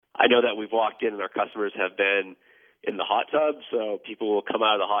I know that we've walked in and our customers have been in the hot tub, so people will come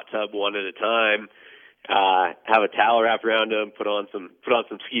out of the hot tub one at a time, have a towel wrapped around them, put on some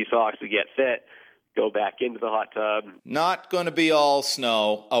ski socks to get fit, go back into the hot tub. Not going to be all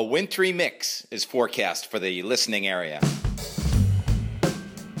snow. A wintry mix is forecast for the listening area.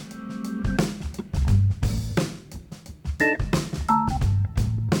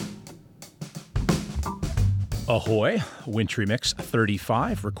 Ahoy, Wintry Mix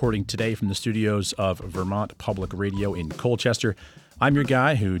 35, recording today from the studios of Vermont Public Radio in Colchester. I'm your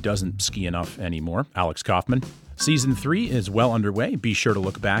guy who doesn't ski enough anymore, Alex Kaufman. Season 3 is well underway. Be sure to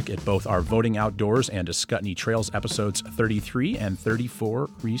look back at both our Voting Outdoors and Ascutney Trails episodes 33 and 34,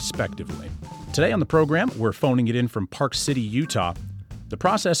 respectively. Today on the program, we're phoning it in from Park City, Utah. The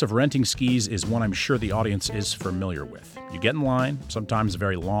process of renting skis is one I'm sure the audience is familiar with. You get in line, sometimes a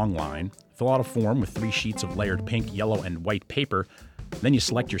very long line, fill out a form with 3 sheets of layered pink, yellow, and white paper. Then you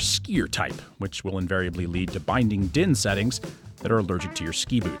select your skier type, which will invariably lead to binding DIN settings that are allergic to your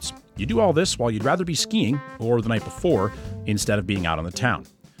ski boots. You do all this while you'd rather be skiing, or the night before, instead of being out on the town.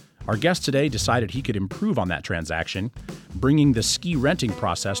 Our guest today decided he could improve on that transaction, bringing the ski renting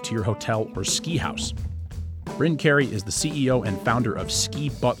process to your hotel or ski house. Bryn Carey is the CEO and founder of Ski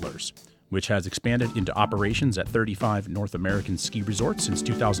Butlers, which has expanded into operations at 35 North American ski resorts since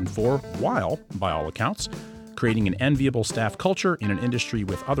 2004, while, by all accounts, creating an enviable staff culture in an industry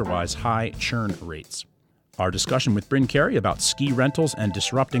with otherwise high churn rates. Our discussion with Bryn Carey about ski rentals and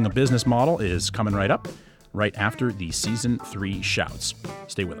disrupting a business model is coming right up, right after the Season 3 shouts.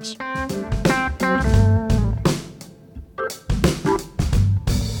 Stay with us.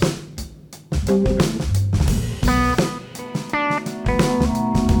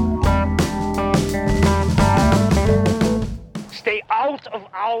 Stay out of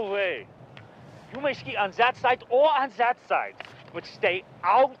our way. You may ski on that side or on that side, but stay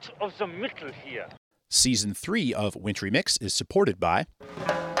out of the middle here. Season 3 of Wintry Mix is supported by...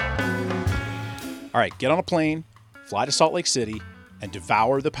 All right, get on a plane, fly to Salt Lake City, and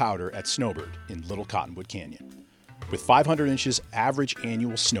devour the powder at Snowbird in Little Cottonwood Canyon. With 500 inches average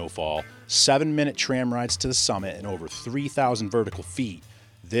annual snowfall, 7-minute tram rides to the summit, and over 3,000 vertical feet,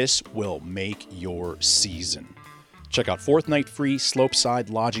 this will make your season. Check out 4th night free slopeside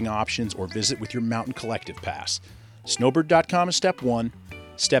lodging options or visit with your Mountain Collective Pass. Snowbird.com is step 1.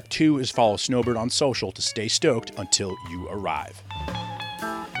 Step 2 is follow Snowbird on social to stay stoked until you arrive.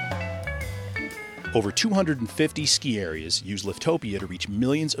 Over 250 ski areas use Liftopia to reach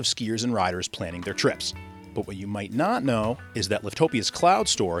millions of skiers and riders planning their trips. But what you might not know is that Liftopia's cloud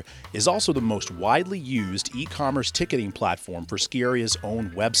store is also the most widely used e-commerce ticketing platform for ski areas'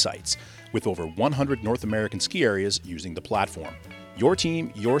 own websites, with over 100 North American ski areas using the platform. Your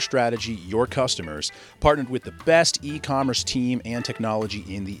team, your strategy, your customers, partnered with the best e-commerce team and technology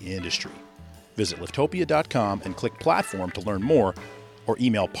in the industry. Visit Liftopia.com and click Platform to learn more, or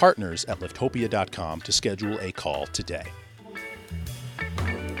email partners@liftopia.com to schedule a call today.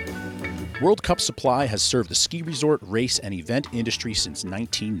 World Cup Supply has served the ski resort, race, and event industry since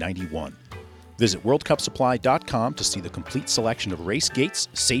 1991. Visit worldcupsupply.com to see the complete selection of race gates,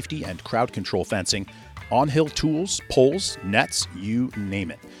 safety, and crowd control fencing, on-hill tools, poles, nets, you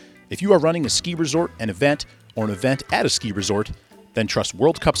name it. If you are running a ski resort, an event, or an event at a ski resort, then trust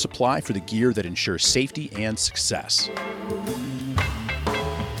World Cup Supply for the gear that ensures safety and success.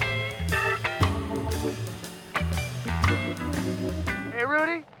 Hey,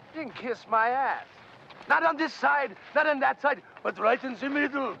 Rudy, you can kiss my ass. Not on this side, not on that side, but right in the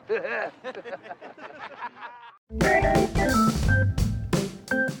middle.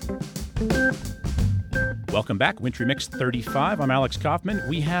 Welcome back, Wintry Mix 35. I'm Alex Kaufman.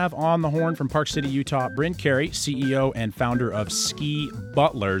 We have on the horn from Park City, Utah, Bryn Carey, CEO and founder of Ski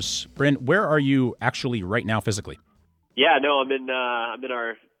Butlers. Bryn, where are you actually right now physically? Yeah, no, I'm in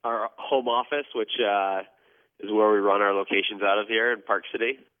our home office, which is where we run our locations out of here in Park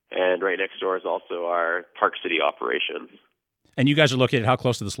City. And right next door is also our Park City operations. And you guys are located how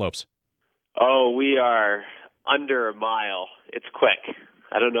close to the slopes? Oh, we are under a mile. It's quick.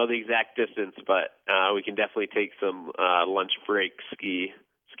 I don't know the exact distance, but we can definitely take some lunch breaks, ski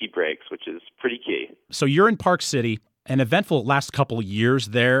breaks, which is pretty key. So you're in Park City, an eventful last couple of years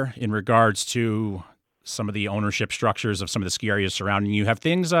there in regards to some of the ownership structures of some of the ski areas surrounding you. Have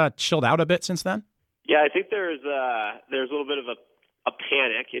things chilled out a bit since then? Yeah, I think there's a little bit of a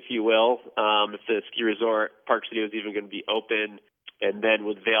panic, if you will, if the ski resort, Park City, was even going to be open. And then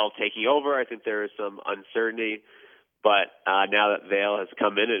with Vail taking over, I think there is some uncertainty. But now that Vail has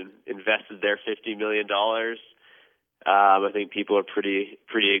come in and invested their $50 million, I think people are pretty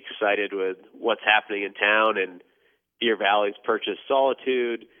excited with what's happening in town. And Deer Valley's purchased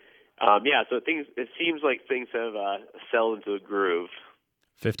Solitude. So it seems like things have settled into a groove.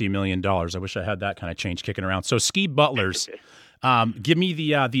 $50 million. I wish I had that kind of change kicking around. So Ski Butlers, give me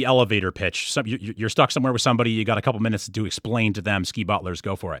the elevator pitch. You're stuck somewhere with somebody. You got a couple minutes to explain to them. Ski Butlers,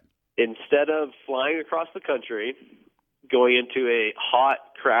 go for it. Instead of flying across the country, going into a hot,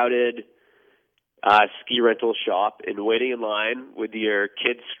 crowded ski rental shop and waiting in line with your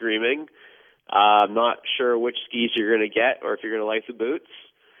kids screaming, not sure which skis you're going to get or if you're going to like the boots,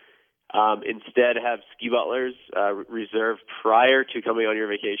 instead have Ski Butlers reserved prior to coming on your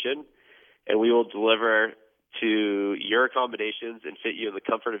vacation, and we will deliver to your accommodations and fit you in the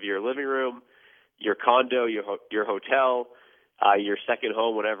comfort of your living room, your condo, your hotel, your second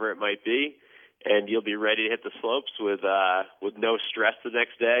home, whatever it might be, and you'll be ready to hit the slopes with no stress the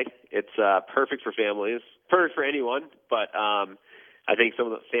next day. It's perfect for families, perfect for anyone, but I think some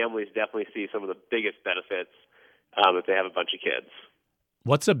of the families definitely see some of the biggest benefits if they have a bunch of kids.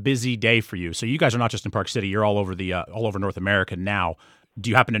 What's a busy day for you? So you guys are not just in Park City; you're all over North America now.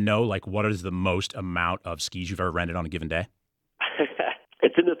 Do you happen to know what is the most amount of skis you've ever rented on a given day?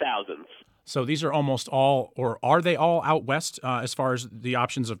 It's in the thousands. So these are almost all, or are they all out west as far as the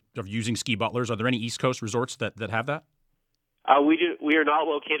options of using Ski Butlers? Are there any East Coast resorts that have that? We are not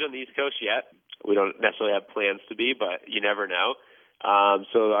located on the East Coast yet. We don't necessarily have plans to be, but you never know.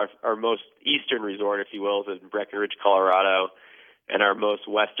 So our most eastern resort, if you will, is in Breckenridge, Colorado, and our most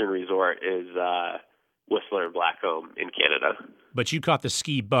western resort is Whistler and Blackcomb in Canada. But you caught the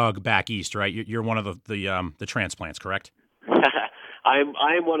ski bug back east, right? You're one of the transplants, correct?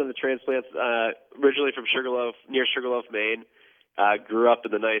 I'm one of the transplants, originally from Sugarloaf, near Sugarloaf, Maine. Grew up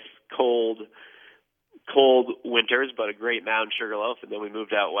in the nice cold winters, but a great mountain Sugarloaf, and then we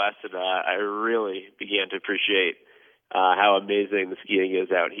moved out west, and I really began to appreciate how amazing the skiing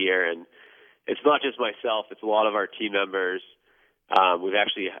is out here. And it's not just myself; it's a lot of our team members. We've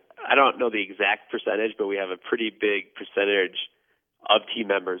actually, I don't know the exact percentage, but we have a pretty big percentage of team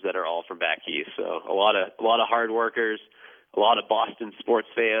members that are all from back east. So a lot of hard workers, a lot of Boston sports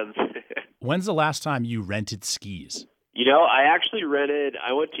fans. When's the last time you rented skis?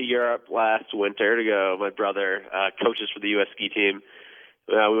 I went to Europe last winter to go. My brother coaches for the U.S. ski team.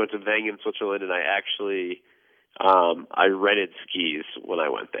 We went to Wengen, Switzerland, and I rented skis when I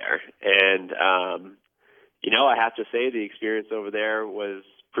went there. And, I have to say the experience over there was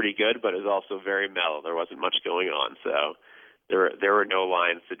pretty good, but it was also very mellow. There wasn't much going on, so there were no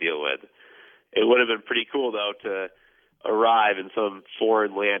lines to deal with. It would have been pretty cool, though, to arrive in some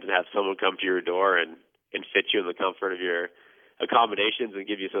foreign land and have someone come to your door and fit you in the comfort of your accommodations and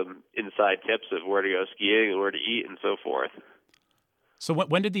give you some inside tips of where to go skiing and where to eat and so forth. So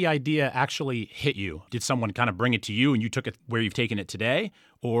when did the idea actually hit you? Did someone kind of bring it to you and you took it where you've taken it today?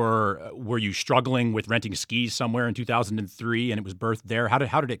 Or were you struggling with renting skis somewhere in 2003 and it was birthed there? How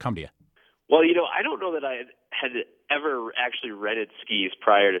did it come to you? Well, I don't know that I had ever actually rented skis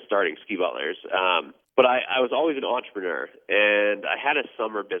prior to starting Ski Butlers. But I was always an entrepreneur, and I had a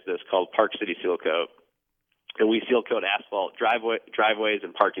summer business called Park City Seal Coat, and we seal coat asphalt driveways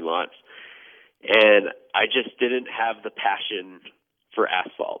and parking lots. And I just didn't have the passion for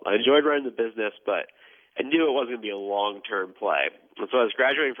asphalt. I enjoyed running the business, but I knew it wasn't going to be a long-term play. And so I was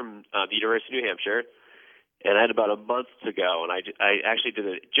graduating from the University of New Hampshire, and I had about a month to go, and I actually did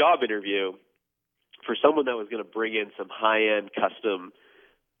a job interview for someone that was going to bring in some high-end custom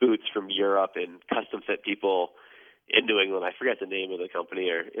boots from Europe and custom fit people in New England. I forget the name of the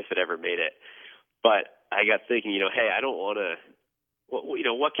company or if it ever made it. But I got thinking, hey, I don't want to,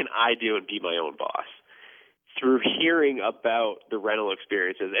 what can I do and be my own boss? Through hearing about the rental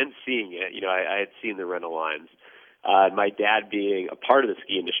experiences and seeing it, I had seen the rental lines. My dad being a part of the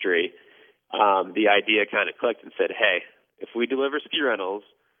ski industry, the idea kind of clicked and said, hey, if we deliver ski rentals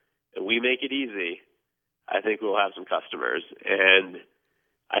and we make it easy, I think we'll have some customers. And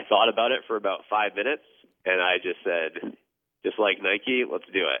I thought about it for about 5 minutes, and I just said, just like Nike, let's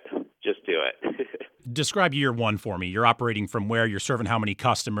do it. Just do it. Describe year one for me. You're operating from where? You're serving how many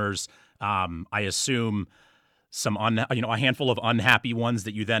customers? I assume some a handful of unhappy ones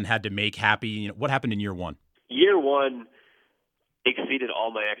that you then had to make happy. What happened in year one? Year one exceeded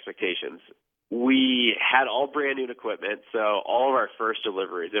all my expectations. We had all brand new equipment, so all of our first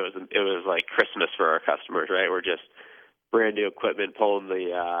deliveries, it was like Christmas for our customers, right? We're just brand new equipment, pulling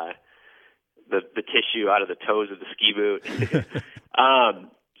the tissue out of the toes of the ski boot.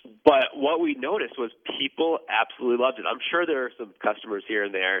 But what we noticed was people absolutely loved it. I'm sure there are some customers here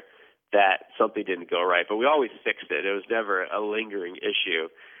and there that something didn't go right, but we always fixed it. It was never a lingering issue.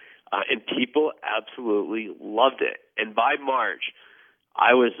 And people absolutely loved it. And by March,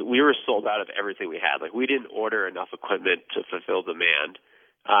 we were sold out of everything we had. Like, we didn't order enough equipment to fulfill demand.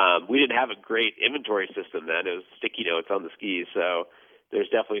 We didn't have a great inventory system then. It was sticky notes on the skis, so there's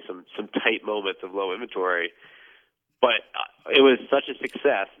definitely some tight moments of low inventory. But it was such a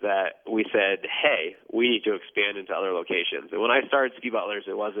success that we said, hey, we need to expand into other locations. And when I started Ski Butlers,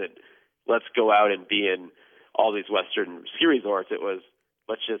 it wasn't, let's go out and be in all these Western ski resorts. It was,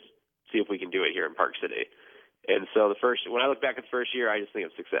 let's just see if we can do it here in Park City. And so when I look back at the first year, I just think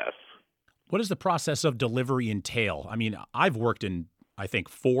of success. What does the process of delivery entail? I mean, I've worked in, I think,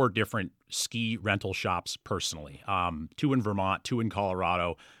 4 different ski rental shops personally, 2 in Vermont, 2 in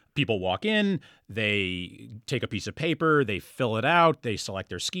Colorado. People walk in, they take a piece of paper, they fill it out, they select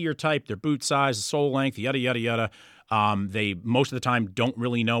their skier type, their boot size, the sole length, yada, yada, yada. They, most of the time, don't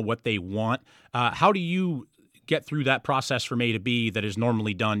really know what they want. How do you get through that process from A to B that is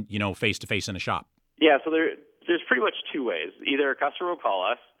normally done, face-to-face in a shop? Yeah, so there's pretty much 2 ways. Either a customer will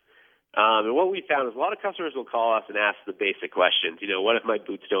call us, and what we found is a lot of customers will call us and ask the basic questions. What if my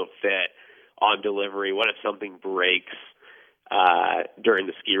boots don't fit on delivery? What if something breaks during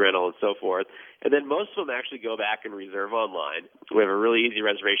the ski rental and so forth? And then most of them actually go back and reserve online. We have a really easy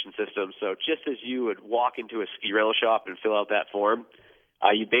reservation system. So just as you would walk into a ski rental shop and fill out that form,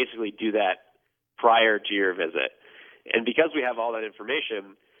 you basically do that prior to your visit. And because we have all that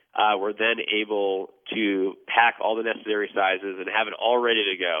information, we're then able to pack all the necessary sizes and have it all ready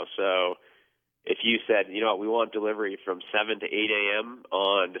to go. So if you said, we want delivery from 7 to 8 a.m.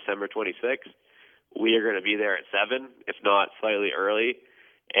 on December 26th, we are going to be there at 7, if not slightly early,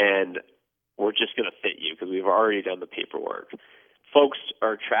 and we're just going to fit you because we've already done the paperwork. Folks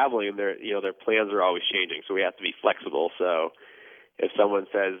are traveling, and their plans are always changing, so we have to be flexible. So if someone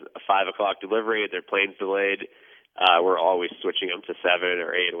says a 5 o'clock delivery, their plane's delayed, we're always switching them to 7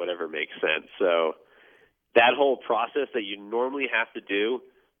 or 8, whatever makes sense. So that whole process that you normally have to do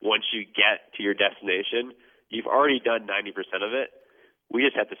once you get to your destination, you've already done 90% of it. We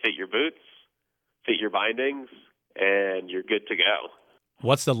just have to fit your boots, fit your bindings, and you're good to go.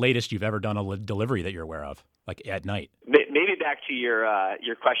 What's the latest you've ever done a delivery that you're aware of, like at night? Maybe back to your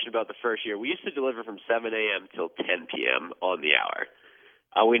question about the first year. We used to deliver from 7 a.m. till 10 p.m. on the hour.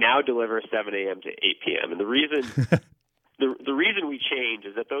 We now deliver 7 a.m. to 8 p.m. And the reason the reason we changed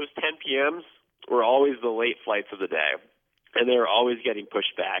is that those 10 p.m.s were always the late flights of the day, and they were always getting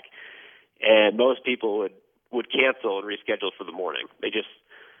pushed back. And most people would cancel and reschedule for the morning.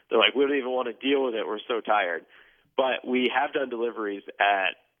 They're like, we don't even want to deal with it. We're so tired. But we have done deliveries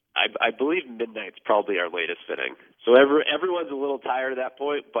at, I believe midnight's probably our latest fitting. So everyone's a little tired at that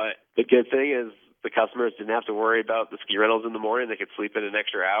point, but the good thing is the customers didn't have to worry about the ski rentals in the morning. They could sleep in an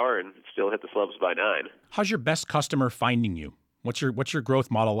extra hour and still hit the slopes by 9. How's your best customer finding you? What's your growth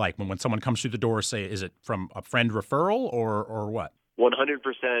model like? When someone comes through the door, say, is it from a friend referral or what? 100%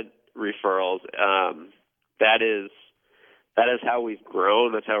 referrals. That is how we've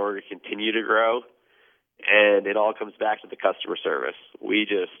grown. That's how we're going to continue to grow. And it all comes back to the customer service. We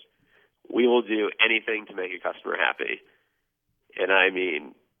will do anything to make a customer happy. And I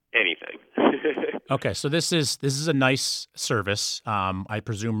mean anything. Okay, so this is a nice service. I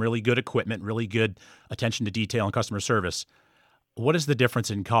presume really good equipment, really good attention to detail and customer service. What is the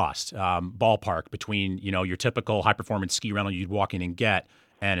difference in cost, ballpark, between your typical high-performance ski rental you'd walk in and get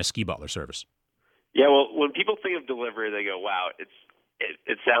and a Ski Butler service? Yeah, well, when people think of delivery, they go, wow,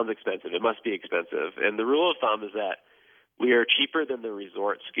 it sounds expensive. It must be expensive. And the rule of thumb is that we are cheaper than the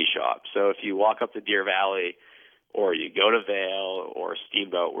resort ski shop. So if you walk up to Deer Valley or you go to Vail or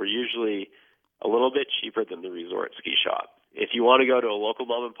Steamboat, we're usually a little bit cheaper than the resort ski shop. If you want to go to a local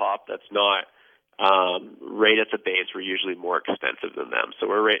mom and pop that's not right at the base, we're usually more expensive than them. So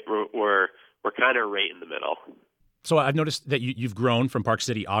we're kind of right in the middle. So I've noticed that you've grown from Park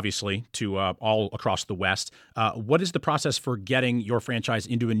City, obviously, to all across the West. What is the process for getting your franchise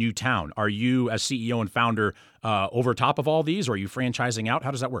into a new town? Are you, as CEO and founder, over top of all these, or are you franchising out?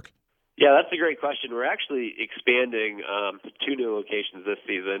 How does that work? Yeah, that's a great question. We're actually expanding to 2 new locations this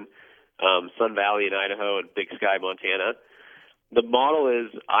season, Sun Valley in Idaho and Big Sky, Montana. The model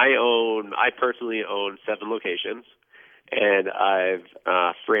is I personally own 7 locations, and I've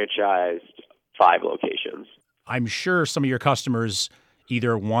franchised 5 locations. I'm sure some of your customers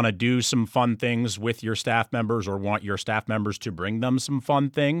either want to do some fun things with your staff members or want your staff members to bring them some fun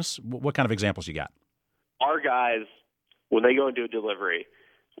things. What kind of examples you got? Our guys, when they go and do a delivery,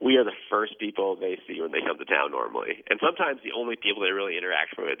 we are the first people they see when they come to town normally. And sometimes the only people they really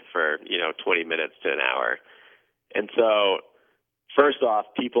interact with for, 20 minutes to an hour. And so, first off,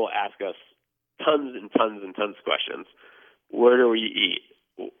 people ask us tons and tons and tons of questions. Where do we eat?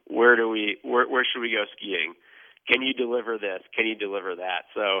 Where should we go skiing? Can you deliver this? Can you deliver that?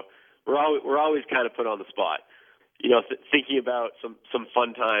 So we're always kind of put on the spot. thinking about some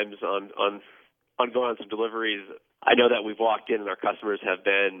fun times on going on some deliveries. I know that we've walked in and our customers have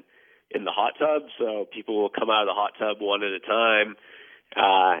been in the hot tub, so people will come out of the hot tub one at a time,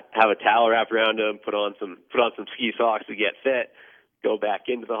 have a towel wrapped around them, put on some ski socks to get fit, go back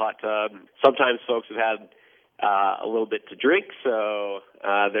into the hot tub. Sometimes folks have had a little bit to drink, so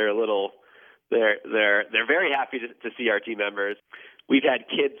they're very happy to see our team members. We've had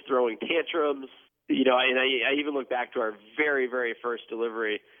kids throwing tantrums, and I even look back to our very, very first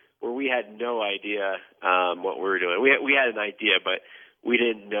delivery where we had no idea what we were doing. We had an idea, but we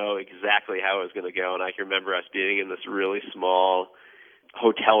didn't know exactly how it was going to go. And I can remember us being in this really small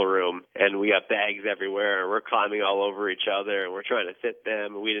hotel room, and we got bags everywhere, and we're climbing all over each other, and we're trying to fit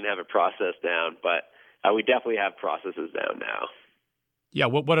them, and we didn't have a process down, but we definitely have processes down now. Yeah,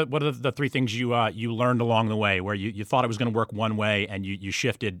 what are the three things you learned along the way where you thought it was going to work one way and you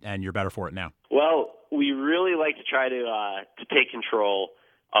shifted and you're better for it now? Well, we really like to try to take control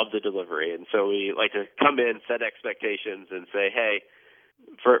of the delivery, and so we like to come in, set expectations, and say, hey,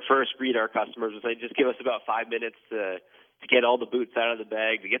 first greet our customers and say, just give us about 5 minutes to get all the boots out of the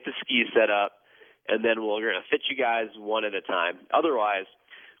bag, to get the skis set up, and then we're going to fit you guys one at a time. Otherwise,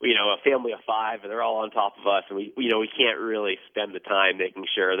 a family of 5, and they're all on top of us, and we can't really spend the time making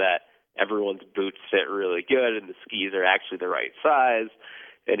sure that everyone's boots fit really good and the skis are actually the right size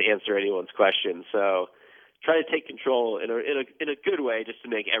and answer anyone's questions. So try to take control in a good way just to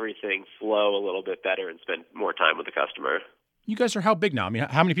make everything flow a little bit better and spend more time with the customer. You guys are how big now? I mean,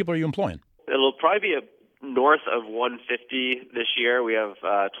 how many people are you employing? It'll probably be north of 150 this year. We have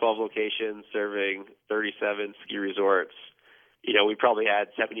 12 locations serving 37 ski resorts. We probably had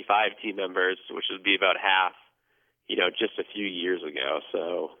 75 team members, which would be about half, just a few years ago.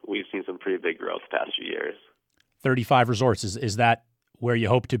 So we've seen some pretty big growth the past few years. 35 resorts. Is that where you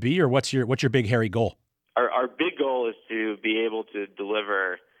hope to be, or what's your big, hairy goal? Our big goal is to be able to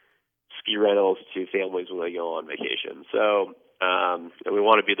deliver ski rentals to families when they go on vacation. So and we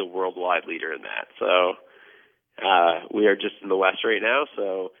want to be the worldwide leader in that. So we are just in the West right now,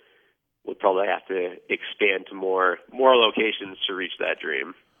 so we'll probably have to expand to more locations to reach that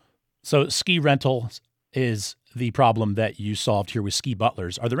dream. So ski rental is the problem that you solved here with Ski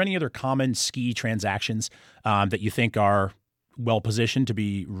Butlers. Are there any other common ski transactions that you think are well-positioned to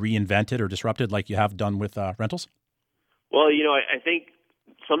be reinvented or disrupted like you have done with rentals? Well, I think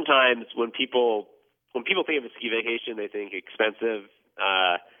sometimes when people think of a ski vacation, they think expensive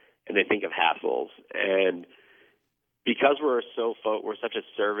and they think of hassles. And because we're such a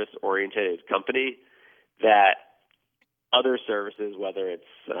service-oriented company, that other services, whether it's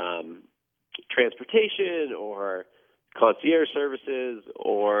transportation or concierge services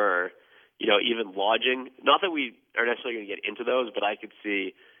or even lodging, not that we are necessarily going to get into those, but I could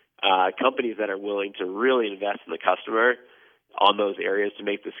see companies that are willing to really invest in the customer on those areas to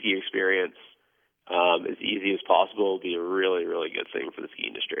make the ski experience as easy as possible would be a really, really good thing for the ski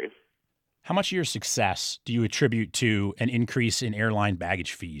industry. How much of your success do you attribute to an increase in airline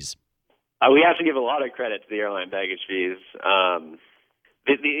baggage fees? We have to give a lot of credit to the airline baggage fees.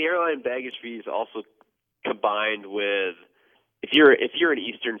 The airline baggage fees also combined with if you're an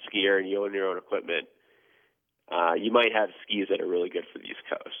Eastern skier and you own your own equipment, you might have skis that are really good for the East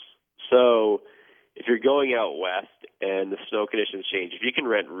Coast. So if you're going out west and the snow conditions change, if you can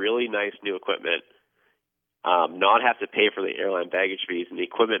rent really nice new equipment, not have to pay for the airline baggage fees, and the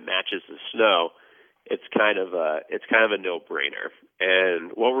equipment matches the snow, it's kind of a no-brainer.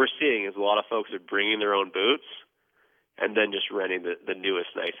 And what we're seeing is a lot of folks are bringing their own boots and then just renting the newest,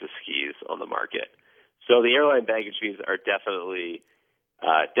 nicest skis on the market. So the airline baggage fees are definitely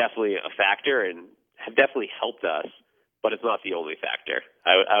a factor and have definitely helped us, but it's not the only factor.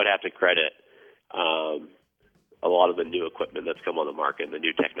 I would have to credit a lot of the new equipment that's come on the market and the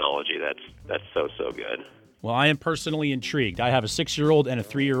new technology that's so good. Well, I am personally intrigued. I have a 6-year-old and a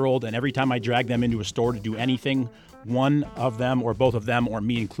 3-year-old, and every time I drag them into a store to do anything, one of them or both of them, or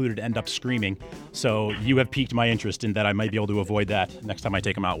me included, end up screaming. So you have piqued my interest in that I might be able to avoid that next time I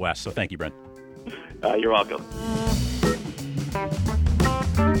take them out west. So thank you, Brent. You're welcome.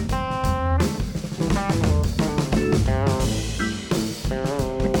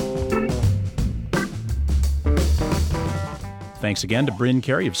 Thanks again to Bryn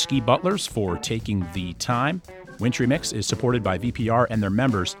Carey of Ski Butlers for taking the time. Wintry Mix is supported by VPR and their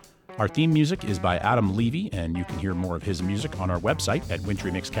members. Our theme music is by Adam Levy, and you can hear more of his music on our website at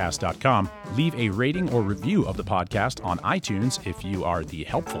wintrymixcast.com. Leave a rating or review of the podcast on iTunes if you are the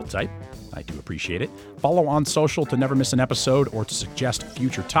helpful type. I do appreciate it. Follow on social to never miss an episode or to suggest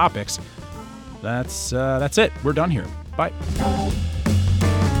future topics. That's it. We're done here. Bye.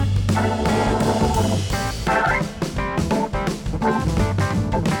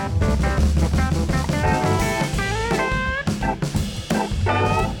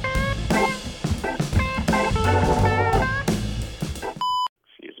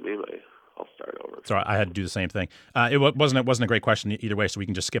 So I had to do the same thing. It wasn't a great question either way, so we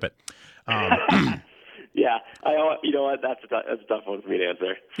can just skip it. Yeah, you know what? That's a tough one for me to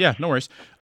answer. Yeah, no worries.